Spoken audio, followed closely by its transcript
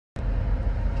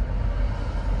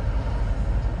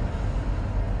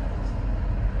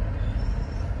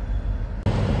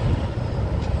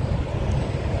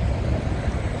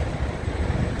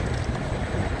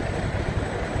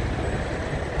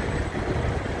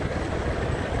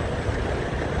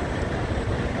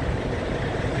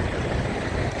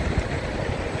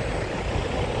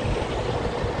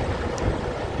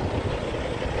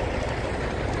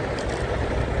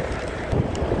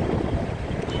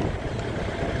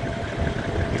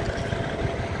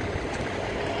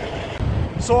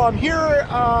So I'm here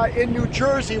in New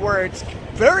Jersey where it's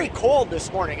very cold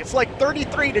this morning. It's like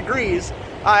 33 degrees.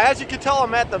 As you can tell,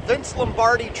 I'm at the Vince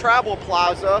Lombardi Travel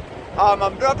Plaza.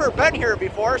 I've never been here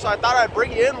before, so I thought I'd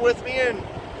bring you in with me and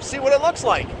see what it looks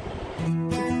like.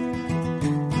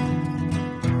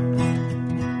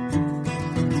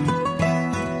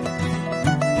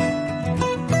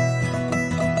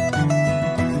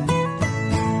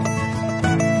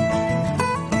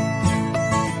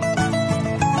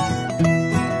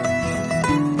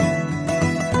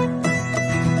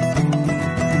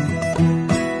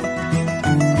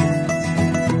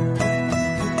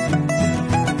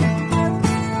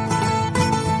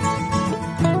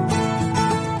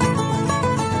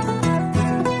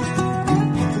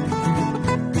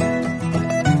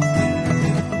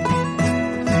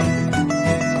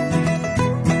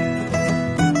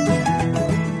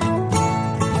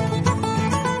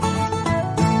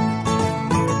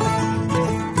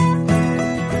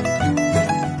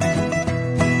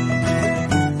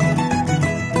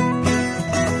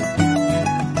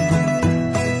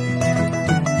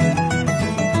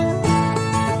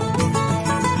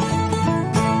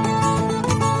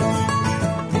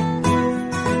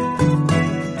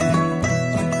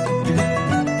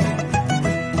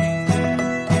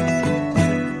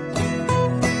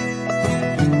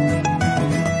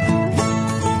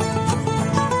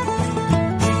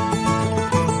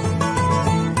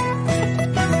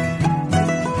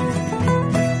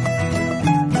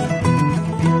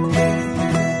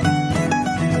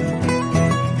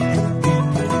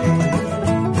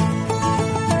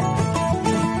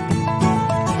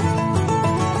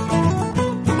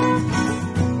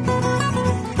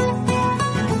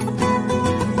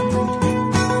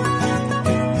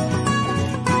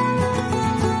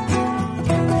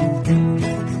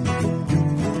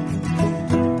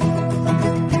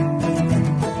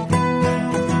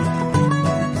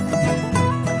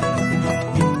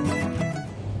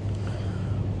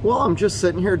 Well, I'm just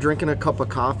sitting here drinking a cup of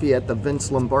coffee at the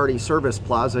Vince Lombardi Service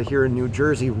Plaza here in New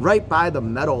Jersey, right by the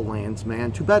Meadowlands,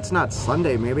 man. Too bad it's not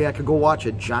Sunday. Maybe I could go watch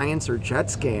a Giants or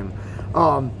Jets game.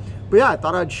 But yeah, I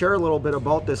thought I'd share a little bit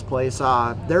about this place.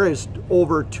 There is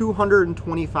over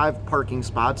 225 parking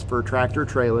spots for tractor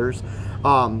trailers.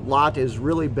 Lot is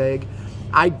really big.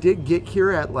 I did get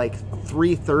here at like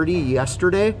 3:30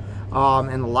 yesterday,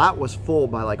 and the lot was full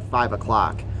by like 5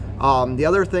 o'clock. The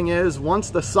other thing is,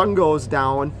 once the sun goes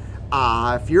down,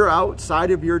 if you're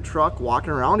outside of your truck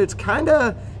walking around, it's kind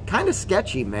of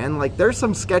sketchy, man. Like, there's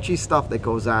some sketchy stuff that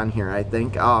goes on here, I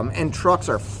think, and trucks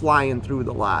are flying through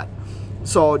the lot.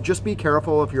 So just be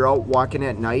careful if you're out walking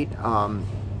at night.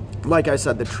 Like I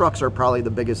said, the trucks are probably the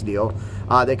biggest deal.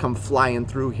 They come flying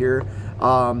through here.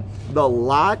 The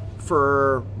lot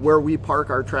for where we park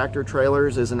our tractor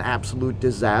trailers is an absolute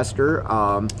disaster.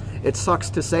 It sucks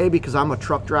to say because I'm a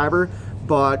truck driver,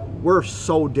 but we're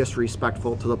so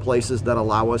disrespectful to the places that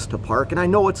allow us to park. And I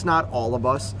know it's not all of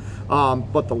us,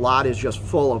 but the lot is just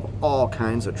full of all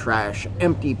kinds of trash,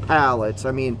 empty pallets.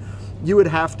 I mean, you would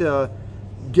have to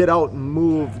get out and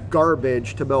move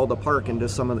garbage to be able to park in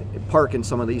some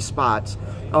of these spots.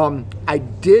 I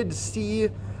did see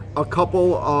a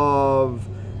couple of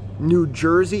New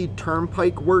Jersey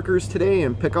Turnpike workers today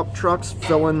in pickup trucks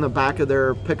filling the back of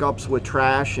their pickups with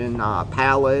trash and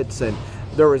pallets, and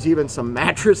there was even some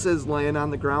mattresses laying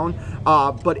on the ground.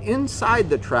 But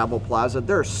inside the Travel Plaza,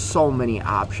 there's so many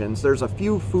options. There's a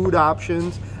few food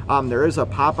options. There is a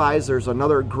Popeyes. There's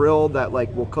another grill that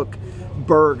like will cook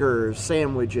burgers,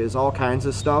 sandwiches, all kinds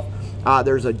of stuff.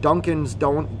 There's a Dunkin'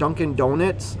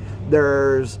 Donuts.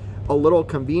 There's a little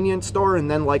convenience store, and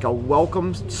then like a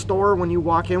welcome store when you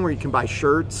walk in where you can buy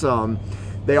shirts.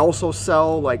 They also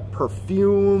sell like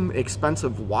perfume,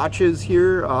 expensive watches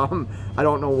here. I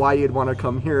don't know why you'd want to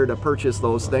come here to purchase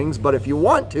those things, but if you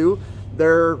want to,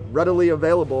 they're readily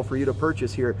available for you to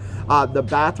purchase here. The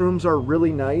bathrooms are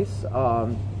really nice.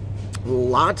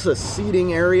 Lots of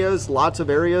seating areas, lots of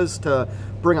areas to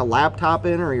bring a laptop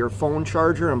in or your phone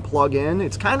charger and plug in.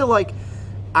 It's kind of like,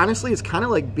 honestly, it's kind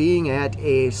of like being at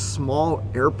a small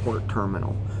airport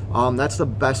terminal. That's the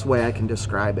best way I can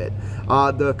describe it.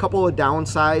 The couple of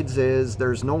downsides is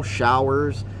there's no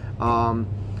showers.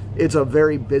 It's a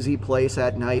very busy place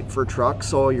at night for trucks,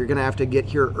 so you're gonna have to get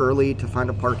here early to find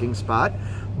a parking spot.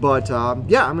 But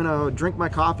yeah, I'm gonna drink my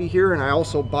coffee here, and I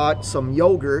also bought some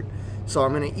yogurt. So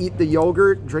I'm gonna eat the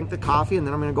yogurt, drink the coffee, and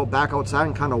then I'm gonna go back outside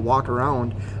and kind of walk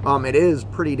around. It is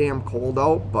pretty damn cold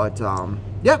out, but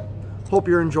yeah, hope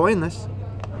you're enjoying this.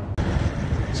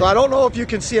 So I don't know if you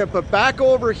can see it, but back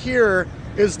over here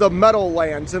is the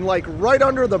Meadowlands, and like right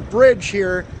under the bridge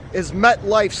here is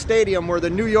MetLife Stadium, where the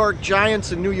New York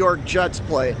Giants and New York Jets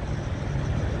play.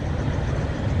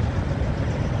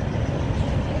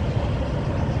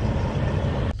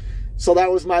 So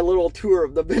that was my little tour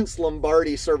of the Vince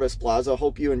Lombardi Service Plaza.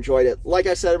 Hope you enjoyed it. Like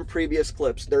I said in previous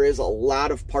clips, there is a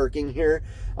lot of parking here.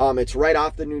 It's right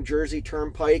off the New Jersey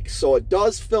Turnpike, so it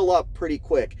does fill up pretty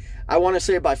quick. I want to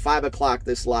say by 5 o'clock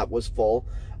this lot was full.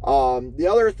 The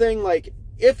other thing, like,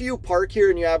 if you park here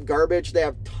and you have garbage, they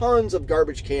have tons of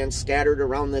garbage cans scattered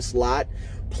around this lot.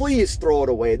 Please throw it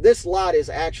away. This lot is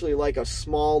actually like a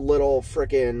small little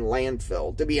frickin'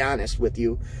 landfill, to be honest with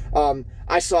you.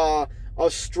 I saw a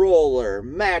stroller,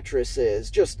 mattresses,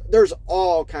 just, there's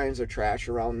all kinds of trash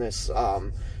around this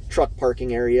truck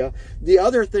parking area. The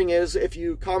other thing is, if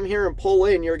you come here and pull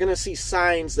in, you're going to see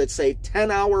signs that say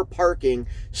 10-hour parking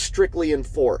strictly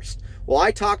enforced. Well,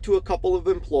 I talked to a couple of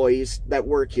employees that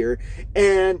work here,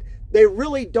 and they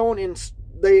really don't,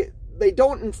 they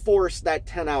don't enforce that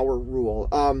 10-hour rule.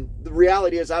 The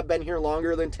reality is I've been here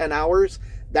longer than 10 hours.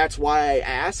 That's why I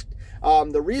asked.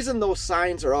 The reason those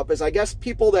signs are up is, I guess,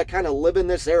 people that kind of live in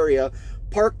this area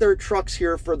park their trucks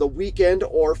here for the weekend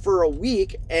or for a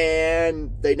week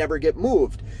and they never get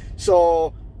moved.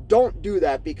 So don't do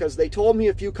that, because they told me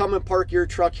if you come and park your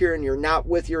truck here and you're not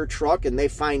with your truck and they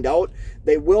find out,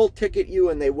 they will ticket you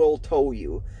and they will tow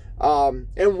you.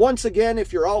 And once again,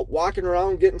 if you're out walking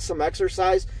around getting some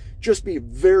exercise, just be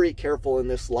very careful in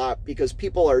this lot, because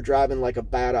people are driving like a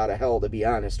bat out of hell, to be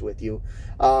honest with you.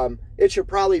 It should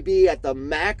probably be at the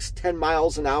max 10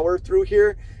 miles an hour through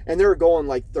here, and they're going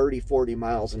like 30, 40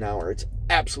 miles an hour. It's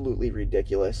absolutely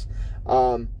ridiculous.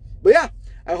 But yeah,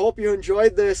 I hope you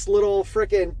enjoyed this little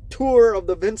frickin' tour of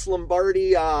the Vince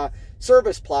Lombardi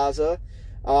Service Plaza.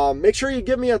 Make sure you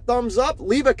give me a thumbs up,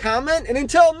 leave a comment, and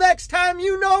until next time,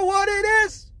 you know what it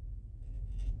is.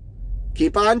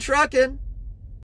 Keep on trucking.